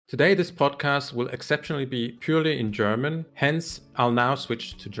Today, this podcast will exceptionally be purely in German, hence I'll now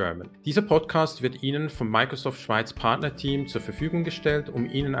switch to German. Dieser Podcast wird Ihnen vom Microsoft Schweiz Partnerteam zur Verfügung gestellt, um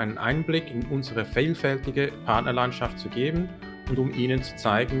Ihnen einen Einblick in unsere vielfältige Partnerlandschaft zu geben und um Ihnen zu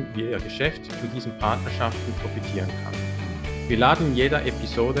zeigen, wie Ihr Geschäft von diesen Partnerschaften profitieren kann. Wir laden in jeder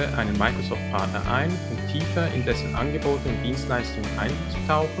Episode einen Microsoft-Partner ein, um tiefer in dessen Angebote und Dienstleistungen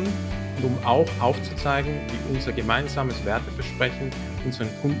einzutauchen und um auch aufzuzeigen, wie unser gemeinsames Werteversprechen unseren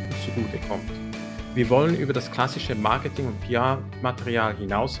Kunden zugutekommt. Wir wollen über das klassische Marketing- und PR-Material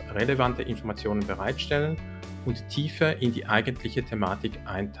hinaus relevante Informationen bereitstellen und tiefer in die eigentliche Thematik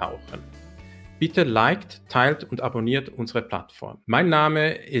eintauchen. Bitte liked, teilt und abonniert unsere Plattform. Mein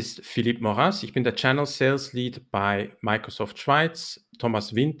Name ist Philippe Maurrasse, ich bin der Channel Sales Lead bei Microsoft Schweiz.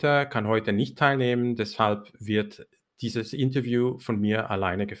 Thomas Winter kann heute nicht teilnehmen, deshalb wird dieses Interview von mir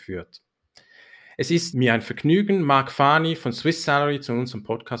alleine geführt. Es ist mir ein Vergnügen, Mark Fahrni von Swiss Salary zu unserem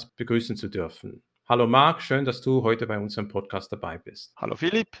Podcast begrüßen zu dürfen. Hallo Mark, schön, dass du heute bei unserem Podcast dabei bist. Hallo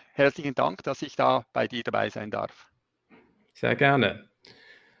Philipp, herzlichen Dank, dass ich da bei dir dabei sein darf. Sehr gerne.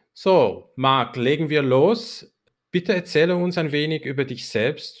 So, Mark, legen wir los. Bitte erzähle uns ein wenig über dich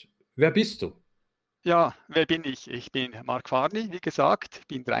selbst. Wer bist du? Ja, wer bin ich? Ich bin Mark Fahrni, wie gesagt,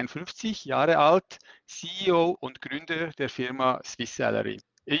 bin 53 Jahre alt, CEO und Gründer der Firma Swiss Salary.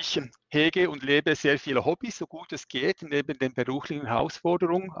 Ich hege und lebe sehr viele Hobbys, so gut es geht, neben den beruflichen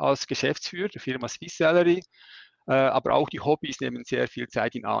Herausforderungen als Geschäftsführer der Firma Swiss Salary. Aber auch die Hobbys nehmen sehr viel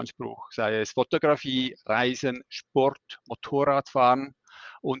Zeit in Anspruch, sei es Fotografie, Reisen, Sport, Motorradfahren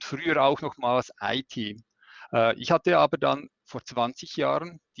und früher auch nochmals IT. Ich hatte aber dann vor 20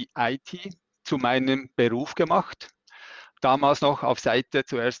 Jahren die IT zu meinem Beruf gemacht, damals noch auf Seite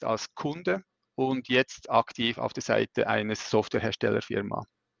zuerst als Kunde und jetzt aktiv auf der Seite eines Softwareherstellerfirma.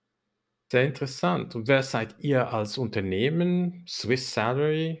 Sehr interessant. Und wer seid ihr als Unternehmen? Swiss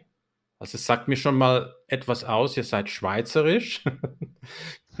Salary? Also es sagt mir schon mal etwas aus, ihr seid schweizerisch,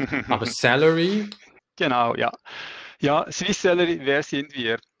 aber Salary? Genau, ja. Ja, Swiss Salary, wer sind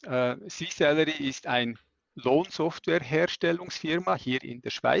wir? Swiss Salary ist ein Lohnsoftwareherstellungsfirma hier in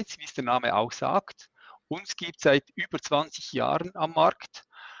der Schweiz, wie es der Name auch sagt. Uns gibt es seit über 20 Jahren am Markt.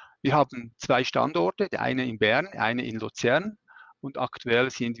 Wir haben 2 Standorte, der eine in Bern, eine in Luzern und aktuell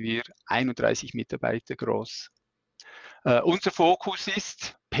sind wir 31 Mitarbeiter groß. Unser Fokus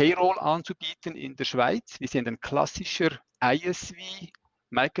ist, Payroll anzubieten in der Schweiz. Wir sind ein klassischer ISV,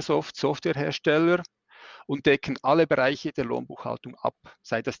 Microsoft Softwarehersteller und decken alle Bereiche der Lohnbuchhaltung ab,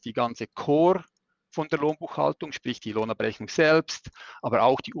 sei das die ganze Core von der Lohnbuchhaltung, sprich die Lohnabrechnung selbst, aber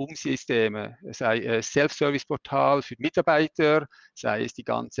auch die Umsysteme, sei es Self-Service-Portal für Mitarbeiter, sei es die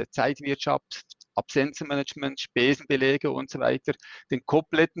ganze Zeitwirtschaft, Absenzenmanagement, Spesenbelege und so weiter. Den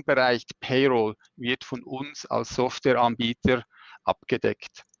kompletten Bereich Payroll wird von uns als Softwareanbieter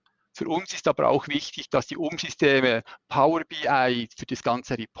abgedeckt. Für uns ist aber auch wichtig, dass die Umsysteme Power BI für das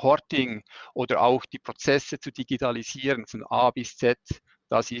ganze Reporting oder auch die Prozesse zu digitalisieren von A bis Z,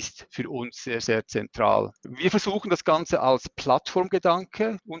 das ist für uns sehr, sehr zentral. Wir versuchen das Ganze als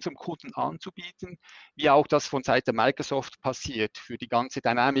Plattformgedanke unserem Kunden anzubieten, wie auch das von Seite Microsoft passiert für die ganze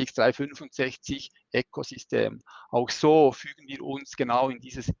Dynamics 365 Ökosystem. Auch so fügen wir uns genau in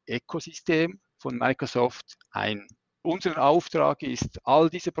dieses Ökosystem von Microsoft ein. Unser Auftrag ist, all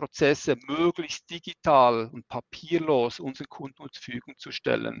diese Prozesse möglichst digital und papierlos unseren Kunden zur Verfügung zu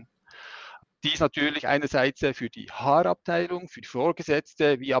stellen. Dies natürlich einerseits für die HR-Abteilung, für die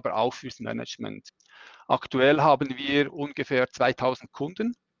Vorgesetzte, wie aber auch fürs Management. Aktuell haben wir ungefähr 2000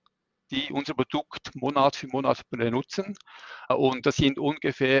 Kunden, die unser Produkt Monat für Monat benutzen. Und das sind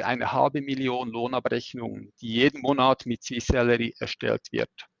ungefähr 500.000 Lohnabrechnungen, die jeden Monat mit Swiss Salary erstellt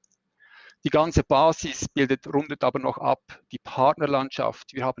wird. Die ganze Basis rundet aber noch ab die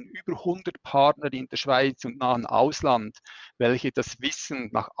Partnerlandschaft. Wir haben über 100 Partner in der Schweiz und nahen Ausland, welche das Wissen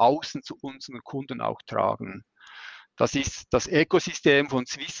nach außen zu unseren Kunden auch tragen. Das ist das Ökosystem von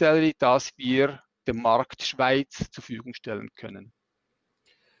Swiss Salary, das wir dem Markt Schweiz zur Verfügung stellen können.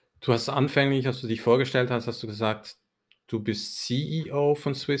 Du hast anfänglich, als du dich vorgestellt hast, hast du gesagt, du bist CEO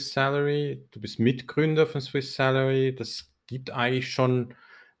von Swiss Salary, du bist Mitgründer von Swiss Salary. Das gibt eigentlich schon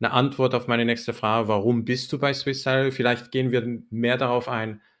eine Antwort auf meine nächste Frage, warum bist du bei Swiss Salary? Vielleicht gehen wir mehr darauf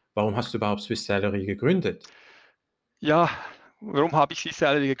ein, warum hast du überhaupt Swiss Salary gegründet? Ja, warum habe ich Swiss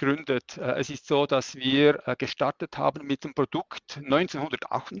Salary gegründet? Es ist so, dass wir gestartet haben mit dem Produkt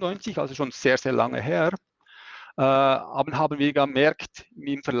 1998, also schon sehr, sehr lange her. Aber haben wir gemerkt,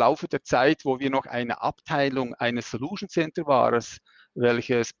 im Verlauf der Zeit, wo wir noch eine Abteilung eines Solution Center waren,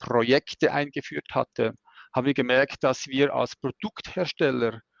 welches Projekte eingeführt hatte, haben wir gemerkt, dass wir als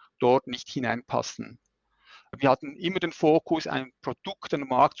Produkthersteller dort nicht hineinpassen. Wir hatten immer den Fokus, ein Produkt an den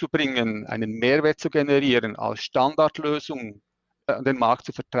Markt zu bringen, einen Mehrwert zu generieren, als Standardlösung an den Markt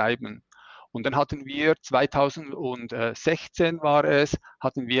zu vertreiben. Und dann hatten wir 2016 war es,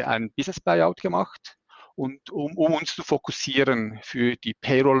 hatten wir einen Business Buyout gemacht und um uns zu fokussieren für die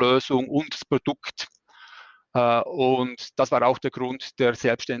Payroll-Lösung und das Produkt. Und das war auch der Grund der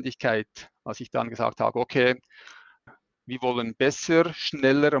Selbstständigkeit, als ich dann gesagt habe, okay, wir wollen besser,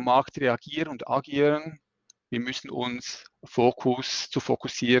 schneller am Markt reagieren und agieren. Wir müssen uns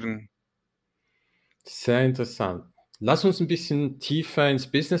fokussieren. Sehr interessant. Lass uns ein bisschen tiefer ins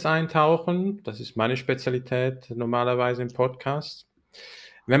Business eintauchen. Das ist meine Spezialität normalerweise im Podcast.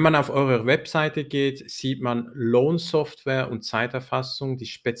 Wenn man auf eure Webseite geht, sieht man Lohnsoftware und Zeiterfassung, die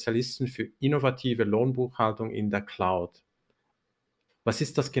Spezialisten für innovative Lohnbuchhaltung in der Cloud. Was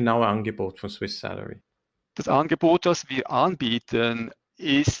ist das genaue Angebot von Swiss Salary? Das Angebot, das wir anbieten,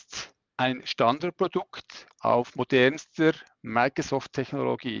 ist ein Standardprodukt auf modernster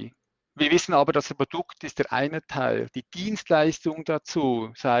Microsoft-Technologie. Wir wissen aber, das Produkt ist der eine Teil. Die Dienstleistung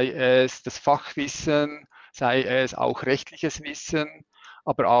dazu, sei es das Fachwissen, sei es auch rechtliches Wissen,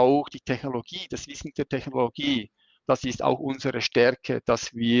 aber auch die Technologie, das Wissen der Technologie, das ist auch unsere Stärke,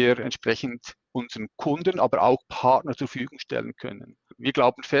 dass wir entsprechend unseren Kunden, aber auch Partner zur Verfügung stellen können. Wir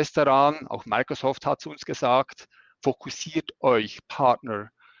glauben fest daran, auch Microsoft hat es uns gesagt, fokussiert euch, Partner,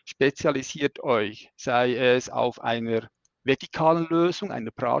 spezialisiert euch, sei es auf einer vertikalen Lösung, einer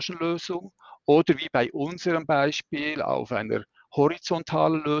Branchenlösung oder wie bei unserem Beispiel auf einer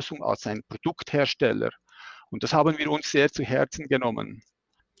horizontalen Lösung als ein Produkthersteller. Und das haben wir uns sehr zu Herzen genommen.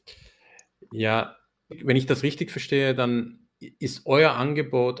 Ja, wenn ich das richtig verstehe, dann ist euer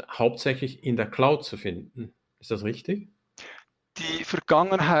Angebot hauptsächlich in der Cloud zu finden. Ist das richtig? Die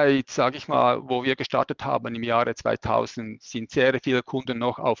Vergangenheit, sage ich mal, wo wir gestartet haben im Jahre 2000, sind sehr viele Kunden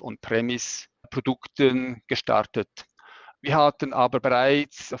noch auf On-Premise-Produkten gestartet. Wir hatten aber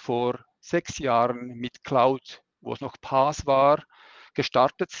bereits vor 6 Jahren mit Cloud, wo es noch PaaS war,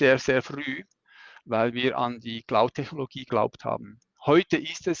 gestartet, sehr, sehr früh, weil wir an die Cloud-Technologie geglaubt haben. Heute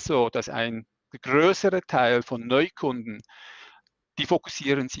ist es so, dass ein größerer Teil von Neukunden, die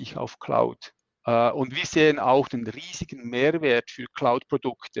fokussieren sich auf Cloud. Und wir sehen auch den riesigen Mehrwert für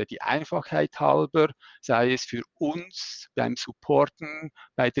Cloud-Produkte, die Einfachheit halber, sei es für uns beim Supporten,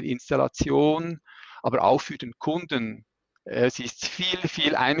 bei der Installation, aber auch für den Kunden. Es ist viel,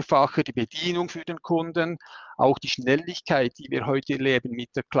 viel einfacher, die Bedienung für den Kunden, auch die Schnelligkeit, die wir heute erleben mit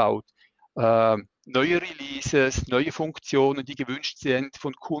der Cloud. Neue Releases, neue Funktionen, die gewünscht sind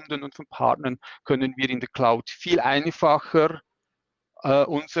von Kunden und von Partnern, können wir in der Cloud viel einfacher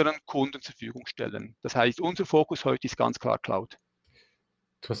unseren Kunden zur Verfügung stellen. Das heißt, unser Fokus heute ist ganz klar Cloud.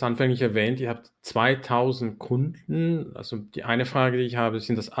 Du hast anfänglich erwähnt, ihr habt 2000 Kunden. Also die eine Frage, die ich habe,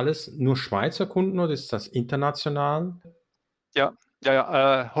 sind das alles nur Schweizer Kunden oder ist das international?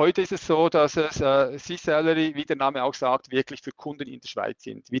 Ja, heute ist es so, dass es C-Salary, wie der Name auch sagt, wirklich für Kunden in der Schweiz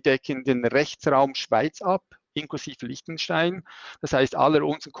sind. Wir decken den Rechtsraum Schweiz ab, inklusive Liechtenstein. Das heißt, alle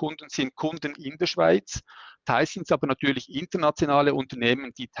unsere Kunden sind Kunden in der Schweiz. Teils sind es aber natürlich internationale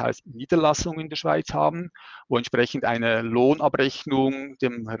Unternehmen, die teils Niederlassungen in der Schweiz haben, wo entsprechend eine Lohnabrechnung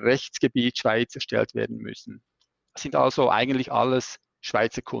dem Rechtsgebiet Schweiz erstellt werden müssen. Das sind also eigentlich alles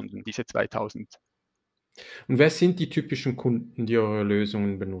Schweizer Kunden, diese 2000. Und wer sind die typischen Kunden, die eure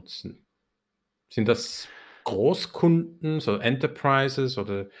Lösungen benutzen? Sind das Großkunden, so Enterprises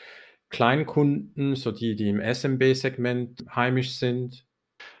oder Kleinkunden, so die im SMB-Segment heimisch sind?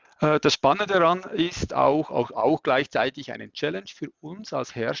 Das Spannende daran ist auch gleichzeitig eine Challenge für uns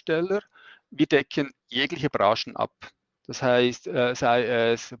als Hersteller. Wir decken jegliche Branchen ab. Das heißt, sei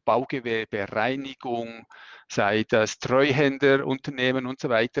es Baugewerbe, Reinigung, sei das Treuhänderunternehmen und so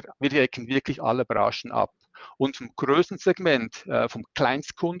weiter. Wir decken wirklich alle Branchen ab. Und vom größten Segment, vom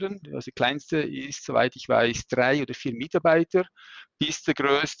Kleinstkunden, also die kleinste ist, soweit ich weiß, 3 oder 4 Mitarbeiter, bis der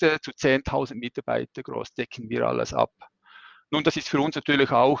größte zu 10.000 Mitarbeiter groß, decken wir alles ab. Nun, das ist für uns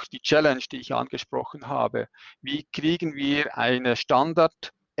natürlich auch die Challenge, die ich angesprochen habe. Wie kriegen wir eine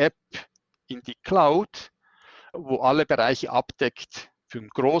Standard-App in die Cloud, wo alle Bereiche abdeckt, für den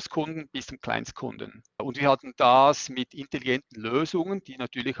Großkunden bis zum Kleinstkunden? Und wir hatten das mit intelligenten Lösungen, die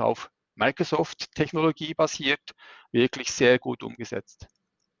natürlich auf Microsoft-Technologie basiert, wirklich sehr gut umgesetzt.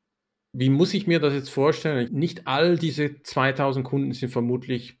 Wie muss ich mir das jetzt vorstellen? Nicht all diese 2000 Kunden sind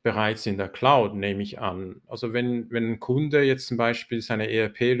vermutlich bereits in der Cloud, nehme ich an. Also wenn ein Kunde jetzt zum Beispiel seine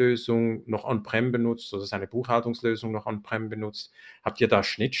ERP-Lösung noch on-prem benutzt oder seine Buchhaltungslösung noch on-prem benutzt, habt ihr da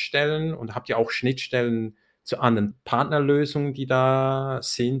Schnittstellen und habt ihr auch Schnittstellen zu anderen Partnerlösungen, die da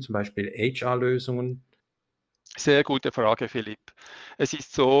sind, zum Beispiel HR-Lösungen? Sehr gute Frage, Philipp. Es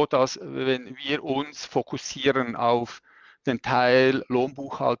ist so, dass wenn wir uns fokussieren auf den Teil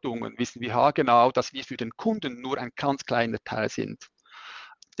Lohnbuchhaltungen, wissen wir genau, dass wir für den Kunden nur ein ganz kleiner Teil sind.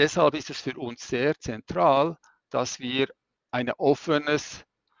 Deshalb ist es für uns sehr zentral, dass wir ein offenes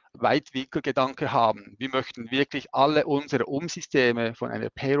Weitwinkelgedanke haben. Wir möchten wirklich alle unsere Umsysteme von einer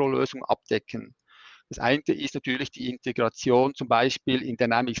Payroll-Lösung abdecken. Das eine ist natürlich die Integration zum Beispiel in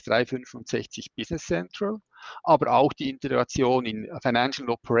Dynamics 365 Business Central, aber auch die Integration in Financial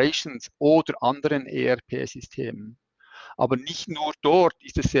Operations oder anderen ERP-Systemen. Aber nicht nur dort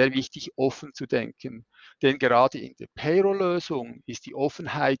ist es sehr wichtig, offen zu denken. Denn gerade in der Payroll-Lösung ist die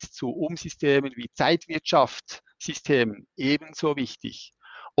Offenheit zu Umsystemen wie Zeitwirtschaftssystemen ebenso wichtig.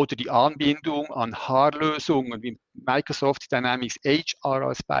 Oder die Anbindung an HR-Lösungen wie Microsoft Dynamics HR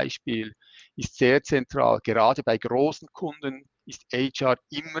als Beispiel ist sehr zentral. Gerade bei großen Kunden ist HR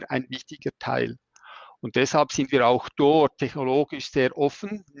immer ein wichtiger Teil. Und deshalb sind wir auch dort technologisch sehr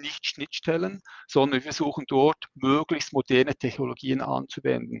offen, nicht Schnittstellen, sondern wir versuchen dort möglichst moderne Technologien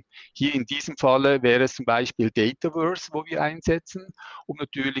anzuwenden. Hier in diesem Falle wäre es zum Beispiel Dataverse, wo wir einsetzen, um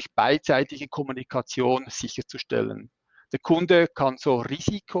natürlich beidseitige Kommunikation sicherzustellen. Der Kunde kann so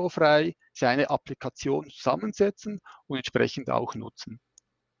risikofrei seine Applikation zusammensetzen und entsprechend auch nutzen.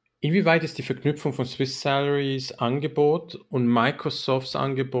 Inwieweit ist die Verknüpfung von Swiss Salaries Angebot und Microsofts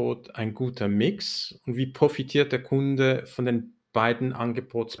Angebot ein guter Mix? Und wie profitiert der Kunde von den beiden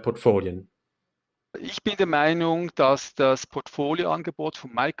Angebotsportfolien? Ich bin der Meinung, dass das Portfolioangebot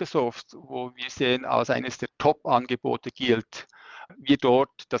von Microsoft, wo wir sehen, als eines der Top-Angebote gilt, wir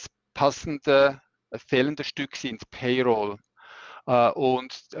dort das passende, fehlende Stück sind Payroll.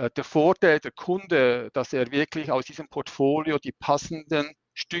 Und der Vorteil der Kunde, dass er wirklich aus diesem Portfolio die passenden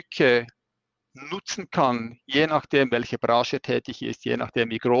Stücke nutzen kann, je nachdem, welche Branche tätig ist, je nachdem,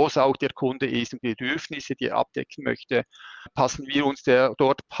 wie groß auch der Kunde ist und die Bedürfnisse, die er abdecken möchte, passen wir uns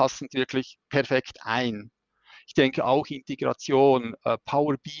dort passend wirklich perfekt ein. Ich denke auch Integration,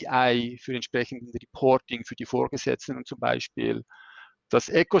 Power BI für entsprechenden Reporting für die Vorgesetzten zum Beispiel. Das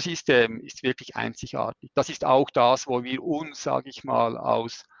Ökosystem ist wirklich einzigartig. Das ist auch das, wo wir uns, sage ich mal,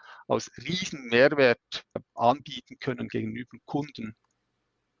 aus riesen Mehrwert anbieten können gegenüber Kunden.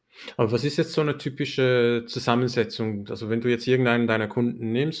 Aber was ist jetzt so eine typische Zusammensetzung? Also wenn du jetzt irgendeinen deiner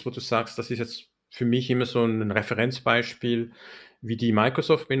Kunden nimmst, wo du sagst, das ist jetzt für mich immer so ein Referenzbeispiel, wie die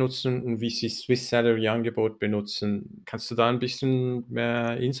Microsoft benutzen und wie sie Swiss Salary Angebot benutzen. Kannst du da ein bisschen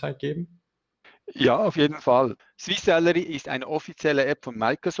mehr Insight geben? Ja, auf jeden Fall. Swiss Salary ist eine offizielle App von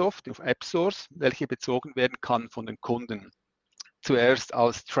Microsoft auf App Source, welche bezogen werden kann von den Kunden. Zuerst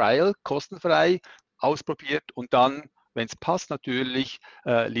als Trial, kostenfrei, ausprobiert und dann, wenn es passt, natürlich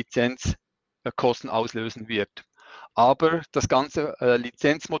Lizenzkosten auslösen wird. Aber das ganze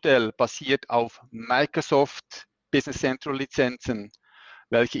Lizenzmodell basiert auf Microsoft Business Central Lizenzen,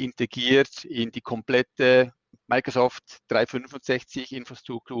 welche integriert in die komplette Microsoft 365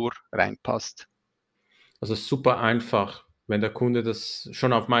 Infrastruktur reinpasst. Also super einfach. Wenn der Kunde das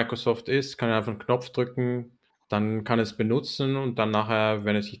schon auf Microsoft ist, kann er einfach einen Knopf drücken, dann kann er es benutzen und dann nachher,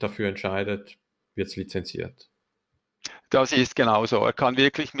 wenn er sich dafür entscheidet, wird es lizenziert. Das ist genauso. Er kann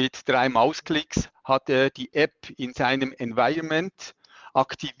wirklich mit 3 Mausklicks hat er die App in seinem Environment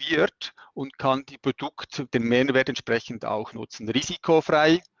aktiviert und kann die Produkt, den Mehrwert entsprechend auch nutzen.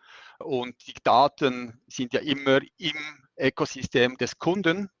 Risikofrei und die Daten sind ja immer im Ökosystem des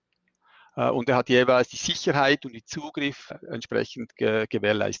Kunden und er hat jeweils die Sicherheit und den Zugriff entsprechend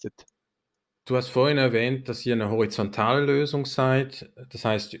gewährleistet. Du hast vorhin erwähnt, dass ihr eine horizontale Lösung seid, das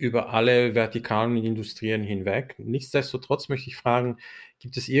heißt über alle vertikalen Industrien hinweg. Nichtsdestotrotz möchte ich fragen,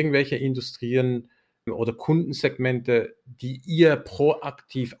 gibt es irgendwelche Industrien oder Kundensegmente, die ihr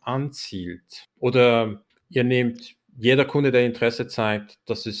proaktiv anzielt? Oder ihr nehmt jeder Kunde, der Interesse zeigt,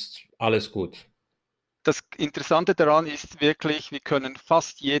 das ist alles gut? Das Interessante daran ist wirklich, wir können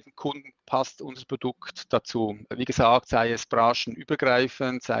fast jeden Kunden passt unser Produkt dazu. Wie gesagt, sei es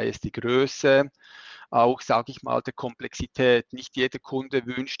branchenübergreifend, sei es die Größe, auch, sage ich mal, der Komplexität. Nicht jeder Kunde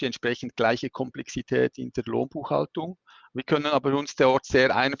wünscht die entsprechend gleiche Komplexität in der Lohnbuchhaltung. Wir können aber uns dort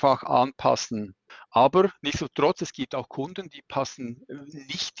sehr einfach anpassen. Aber nichtsdestotrotz, es gibt auch Kunden, die passen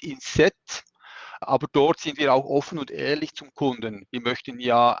nicht ins Set. Aber dort sind wir auch offen und ehrlich zum Kunden. Wir möchten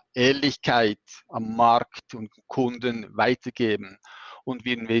ja Ehrlichkeit am Markt und Kunden weitergeben. Und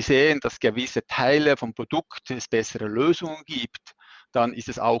wenn wir sehen, dass gewisse Teile vom Produkt es bessere Lösungen gibt, dann ist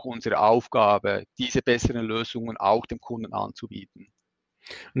es auch unsere Aufgabe, diese besseren Lösungen auch dem Kunden anzubieten.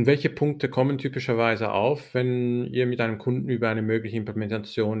 Und welche Punkte kommen typischerweise auf, wenn ihr mit einem Kunden über eine mögliche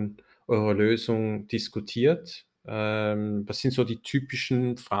Implementation eurer Lösung diskutiert? Was sind so die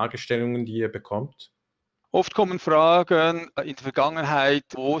typischen Fragestellungen, die ihr bekommt? Oft kommen Fragen in der Vergangenheit,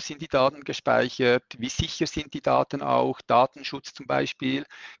 wo sind die Daten gespeichert, wie sicher sind die Daten auch, Datenschutz zum Beispiel.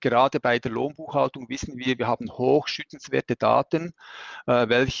 Gerade bei der Lohnbuchhaltung wissen wir haben hochschützenswerte Daten,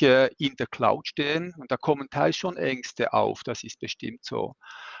 welche in der Cloud stehen. Und da kommen teils schon Ängste auf, das ist bestimmt so.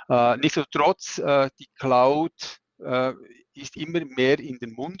 Nichtsdestotrotz, die Cloud ist immer mehr in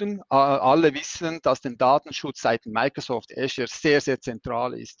den Munden. Alle wissen, dass der Datenschutz seit Microsoft Azure sehr, sehr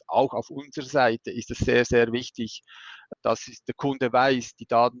zentral ist. Auch auf unserer Seite ist es sehr, sehr wichtig, dass der Kunde weiß, die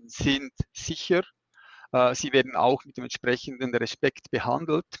Daten sind sicher. Sie werden auch mit dem entsprechenden Respekt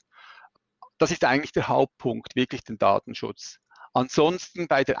behandelt. Das ist eigentlich der Hauptpunkt, wirklich den Datenschutz. Ansonsten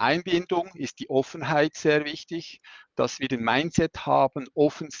bei der Einbindung ist die Offenheit sehr wichtig, dass wir den Mindset haben,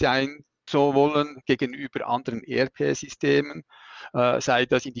 offen sein zu wollen gegenüber anderen ERP-Systemen, sei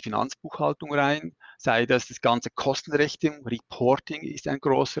das in die Finanzbuchhaltung rein, sei das ganze Kostenrechnung, Reporting ist ein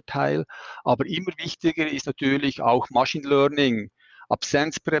großer Teil, aber immer wichtiger ist natürlich auch Machine Learning,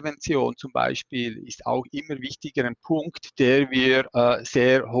 Absenzprävention zum Beispiel ist auch immer wichtiger ein Punkt, der wir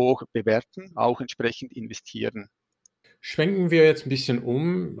sehr hoch bewerten, auch entsprechend investieren. Schwenken wir jetzt ein bisschen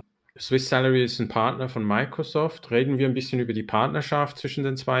um. Swiss Salary ist ein Partner von Microsoft. Reden wir ein bisschen über die Partnerschaft zwischen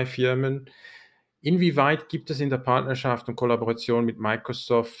den zwei Firmen. Inwieweit gibt es in der Partnerschaft und Kollaboration mit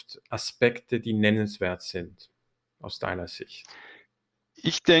Microsoft Aspekte, die nennenswert sind, aus deiner Sicht?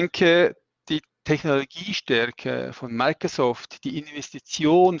 Ich denke, die Technologiestärke von Microsoft, die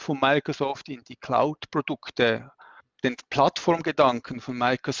Investition von Microsoft in die Cloud-Produkte, den Plattformgedanken von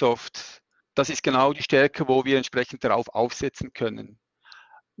Microsoft, das ist genau die Stärke, wo wir entsprechend darauf aufsetzen können.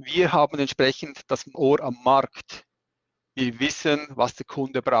 Wir haben entsprechend das Ohr am Markt. Wir wissen, was der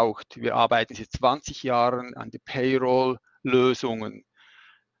Kunde braucht. Wir arbeiten seit 20 Jahren an den Payroll-Lösungen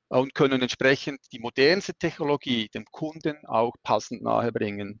und können entsprechend die modernste Technologie dem Kunden auch passend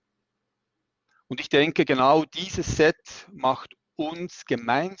nahebringen. Und ich denke, genau dieses Set macht uns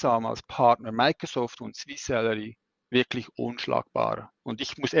gemeinsam als Partner Microsoft und Swiss Salary wirklich unschlagbar. Und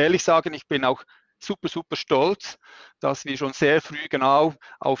ich muss ehrlich sagen, ich bin auch super, super stolz, dass wir schon sehr früh genau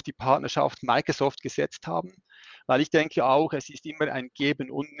auf die Partnerschaft Microsoft gesetzt haben, weil ich denke auch, es ist immer ein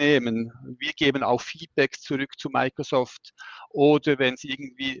Geben und Nehmen. Wir geben auch Feedbacks zurück zu Microsoft oder wenn es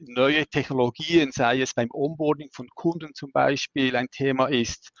irgendwie neue Technologien, sei es beim Onboarding von Kunden zum Beispiel, ein Thema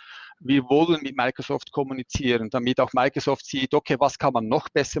ist, wir wollen mit Microsoft kommunizieren, damit auch Microsoft sieht, okay, was kann man noch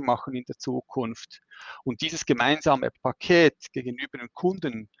besser machen in der Zukunft? Und dieses gemeinsame Paket gegenüber den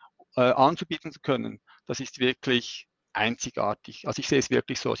Kunden anzubieten zu können, das ist wirklich einzigartig. Also ich sehe es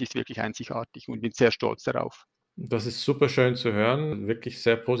wirklich so, es ist wirklich einzigartig und bin sehr stolz darauf. Das ist super schön zu hören, wirklich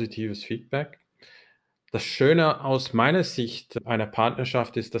sehr positives Feedback. Das Schöne aus meiner Sicht einer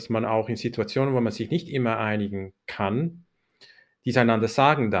Partnerschaft ist, dass man auch in Situationen, wo man sich nicht immer einigen kann, dies einander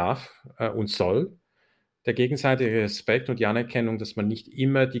sagen darf und soll. Der gegenseitige Respekt und die Anerkennung, dass man nicht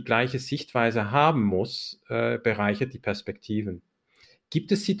immer die gleiche Sichtweise haben muss, bereichert die Perspektiven.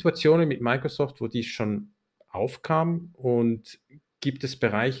 Gibt es Situationen mit Microsoft, wo dies schon aufkam und gibt es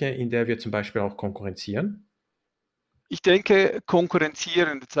Bereiche, in der wir zum Beispiel auch konkurrenzieren? Ich denke,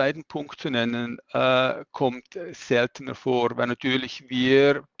 konkurrenzieren, den zweiten Punkt zu nennen, kommt seltener vor, weil natürlich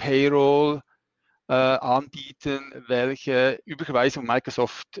wir Payroll anbieten, welche üblicherweise von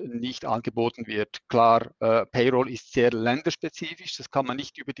Microsoft nicht angeboten wird. Klar, Payroll ist sehr länderspezifisch, das kann man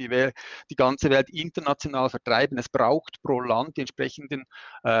nicht über die ganze Welt international vertreiben. Es braucht pro Land die entsprechenden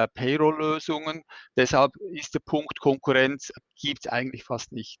Payroll-Lösungen. Deshalb ist der Punkt Konkurrenz gibt es eigentlich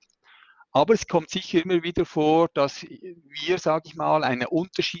fast nicht. Aber es kommt sicher immer wieder vor, dass wir, sage ich mal, eine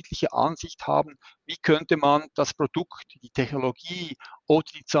unterschiedliche Ansicht haben, wie könnte man das Produkt, die Technologie oder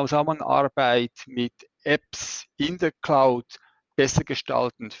die Zusammenarbeit mit Apps in der Cloud besser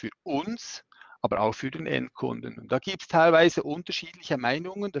gestalten für uns, aber auch für den Endkunden. Und da gibt es teilweise unterschiedliche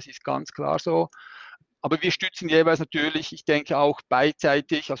Meinungen, das ist ganz klar so. Aber wir stützen jeweils natürlich, ich denke auch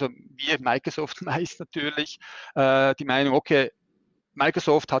beidseitig, also wir Microsoft meist natürlich, die Meinung, okay,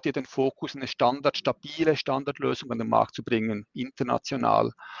 Microsoft hat hier den Fokus, eine stabile Standardlösung an den Markt zu bringen,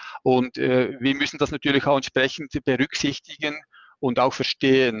 international. Und wir müssen das natürlich auch entsprechend berücksichtigen und auch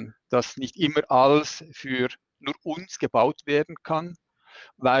verstehen, dass nicht immer alles für nur uns gebaut werden kann,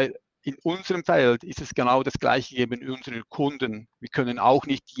 weil in unserem Feld ist es genau das Gleiche eben in unseren Kunden. Wir können auch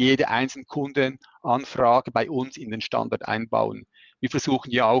nicht jede einzelne Kundenanfrage bei uns in den Standard einbauen. Wir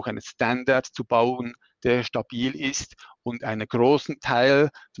versuchen ja auch einen Standard zu bauen, der stabil ist und einen großen Teil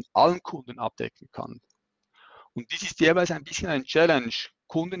von allen Kunden abdecken kann. Und dies ist jeweils ein bisschen ein Challenge,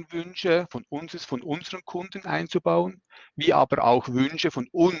 Kundenwünsche von unseren Kunden einzubauen, wie aber auch Wünsche von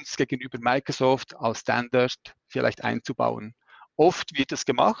uns gegenüber Microsoft als Standard vielleicht einzubauen. Oft wird es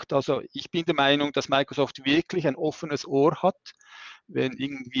gemacht. Also ich bin der Meinung, dass Microsoft wirklich ein offenes Ohr hat, wenn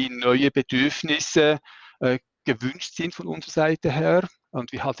irgendwie neue Bedürfnisse gewünscht sind von unserer Seite her.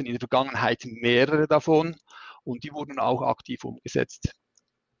 Und wir hatten in der Vergangenheit mehrere davon und die wurden auch aktiv umgesetzt.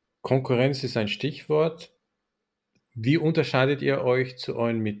 Konkurrenz ist ein Stichwort. Wie unterscheidet ihr euch zu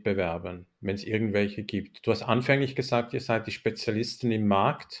euren Mitbewerbern, wenn es irgendwelche gibt? Du hast anfänglich gesagt, ihr seid die Spezialisten im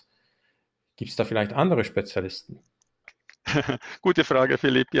Markt. Gibt es da vielleicht andere Spezialisten? Gute Frage,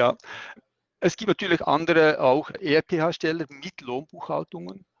 Philipp, ja. Es gibt natürlich andere auch ERP-Hersteller mit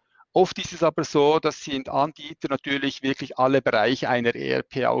Lohnbuchhaltungen. Oft ist es aber so, dass sind Anbieter natürlich wirklich alle Bereiche einer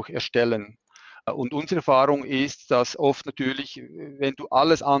ERP auch erstellen. Und unsere Erfahrung ist, dass oft natürlich, wenn du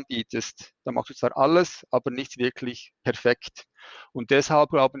alles anbietest, dann machst du zwar alles, aber nicht wirklich perfekt. Und deshalb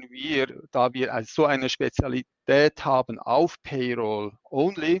glauben wir, da wir so eine Spezialität haben auf Payroll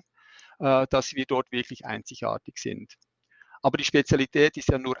only, dass wir dort wirklich einzigartig sind. Aber die Spezialität ist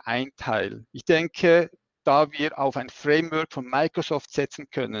ja nur ein Teil. Ich denke, da wir auf ein Framework von Microsoft setzen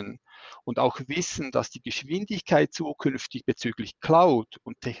können und auch wissen, dass die Geschwindigkeit zukünftig bezüglich Cloud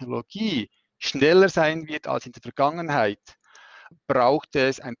und Technologie schneller sein wird als in der Vergangenheit, braucht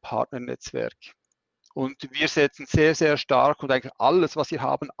es ein Partnernetzwerk. Und wir setzen sehr, sehr stark und eigentlich alles, was wir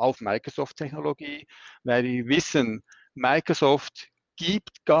haben, auf Microsoft-Technologie, weil wir wissen, Microsoft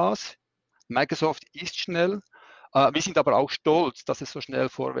gibt Gas, Microsoft ist schnell. Wir sind aber auch stolz, dass es so schnell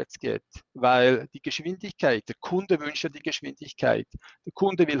vorwärts geht, weil die Geschwindigkeit, der Kunde wünscht ja die Geschwindigkeit. Der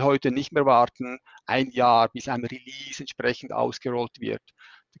Kunde will heute nicht mehr warten, ein Jahr, bis ein Release entsprechend ausgerollt wird.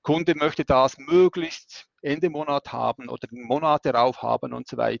 Der Kunde möchte das möglichst Ende Monat haben oder den Monat darauf haben und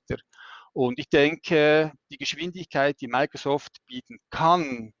so weiter. Und ich denke, die Geschwindigkeit, die Microsoft bieten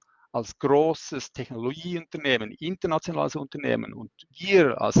kann, als großes Technologieunternehmen, internationales Unternehmen und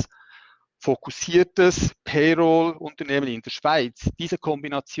wir als fokussiertes Payroll-Unternehmen in der Schweiz, diese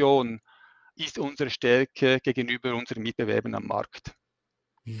Kombination ist unsere Stärke gegenüber unseren Mitbewerbern am Markt.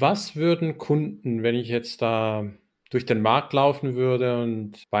 Was würden Kunden, wenn ich jetzt da durch den Markt laufen würde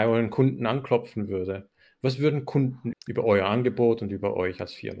und bei euren Kunden anklopfen würde, was würden Kunden über euer Angebot und über euch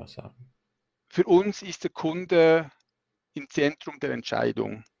als Firma sagen? Für uns ist der Kunde im Zentrum der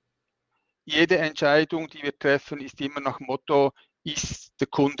Entscheidung. Jede Entscheidung, die wir treffen, ist immer nach dem Motto, ist der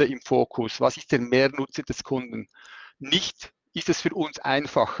Kunde im Fokus? Was ist der Mehrnutzen des Kunden? Nicht, ist es für uns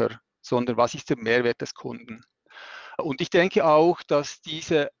einfacher, sondern was ist der Mehrwert des Kunden? Und ich denke auch, dass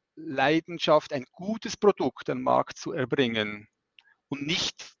diese Leidenschaft, ein gutes Produkt am Markt zu erbringen und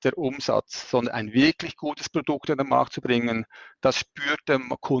nicht der Umsatz, sondern ein wirklich gutes Produkt an den Markt zu bringen, das spürt der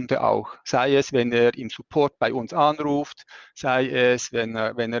Kunde auch. Sei es, wenn er im Support bei uns anruft, sei es, wenn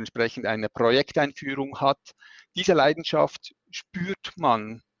er entsprechend eine Projekteinführung hat. Diese Leidenschaft spürt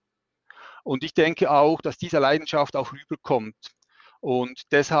man. Und ich denke auch, dass diese Leidenschaft auch rüberkommt. Und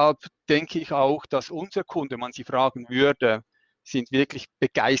deshalb denke ich auch, dass unser Kunde, wenn man sie fragen würde, sind wirklich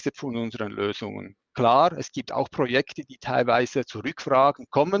begeistert von unseren Lösungen. Klar, es gibt auch Projekte, die teilweise zu Rückfragen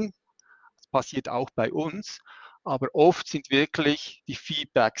kommen. Das passiert auch bei uns. Aber oft sind wirklich die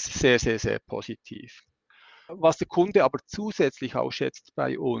Feedbacks sehr, sehr, sehr positiv. Was der Kunde aber zusätzlich auch schätzt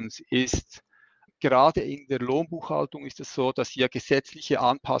bei uns, ist, gerade in der Lohnbuchhaltung ist es so, dass hier gesetzliche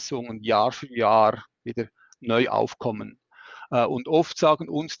Anpassungen Jahr für Jahr wieder neu aufkommen. Und oft sagen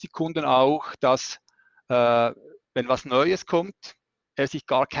uns die Kunden auch, dass wenn was Neues kommt, er sich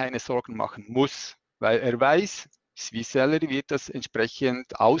gar keine Sorgen machen muss, weil er weiß, Swiss Salary wird das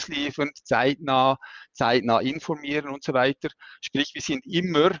entsprechend ausliefern, zeitnah informieren und so weiter. Sprich, wir sind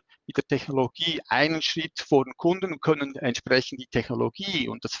immer mit der Technologie einen Schritt vor den Kunden und können entsprechend die Technologie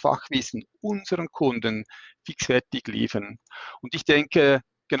und das Fachwissen unseren Kunden fixfertig liefern. Und ich denke,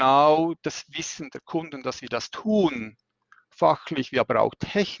 genau das Wissen der Kunden, dass wir das tun, fachlich wie aber auch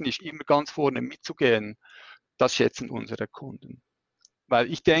technisch immer ganz vorne mitzugehen, das schätzen unsere Kunden.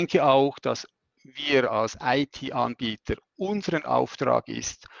 Weil ich denke auch, dass wir als IT-Anbieter, unseren Auftrag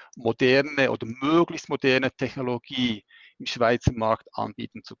ist, moderne oder möglichst moderne Technologie im Schweizer Markt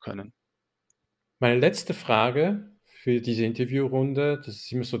anbieten zu können. Meine letzte Frage für diese Interviewrunde, das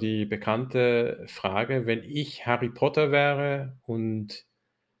ist immer so die bekannte Frage, wenn ich Harry Potter wäre und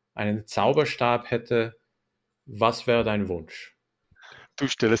einen Zauberstab hätte, was wäre dein Wunsch? Du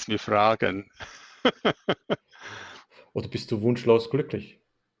stellst mir Fragen. Oder bist du wunschlos glücklich?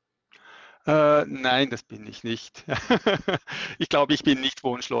 Nein, das bin ich nicht. Ich glaube, ich bin nicht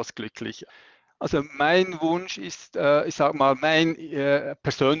wunschlos glücklich. Also mein Wunsch ist, ich sage mal, mein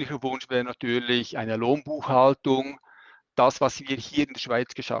persönlicher Wunsch wäre natürlich eine Lohnbuchhaltung, das, was wir hier in der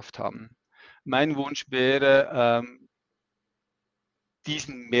Schweiz geschafft haben. Mein Wunsch wäre,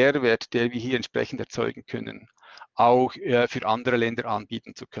 diesen Mehrwert, den wir hier entsprechend erzeugen können, auch für andere Länder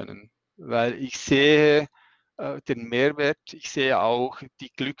anbieten zu können. Weil ich sehe den Mehrwert, ich sehe auch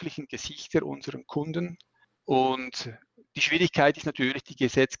die glücklichen Gesichter unserer Kunden. Und die Schwierigkeit ist natürlich die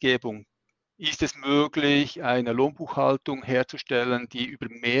Gesetzgebung. Ist es möglich, eine Lohnbuchhaltung herzustellen, die über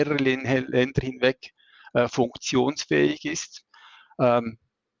mehrere Länder hinweg funktionsfähig ist?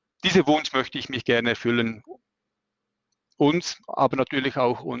 Diesen Wunsch möchte ich mich gerne erfüllen. Uns, aber natürlich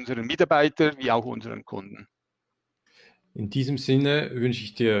auch unseren Mitarbeitern wie auch unseren Kunden. In diesem Sinne wünsche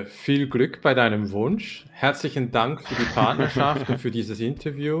ich dir viel Glück bei deinem Wunsch. Herzlichen Dank für die Partnerschaft und für dieses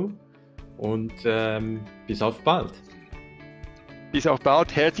Interview und bis auf bald. Bis auf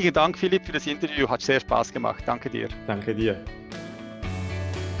bald. Herzlichen Dank, Philipp, für das Interview. Hat sehr Spaß gemacht. Danke dir. Danke dir.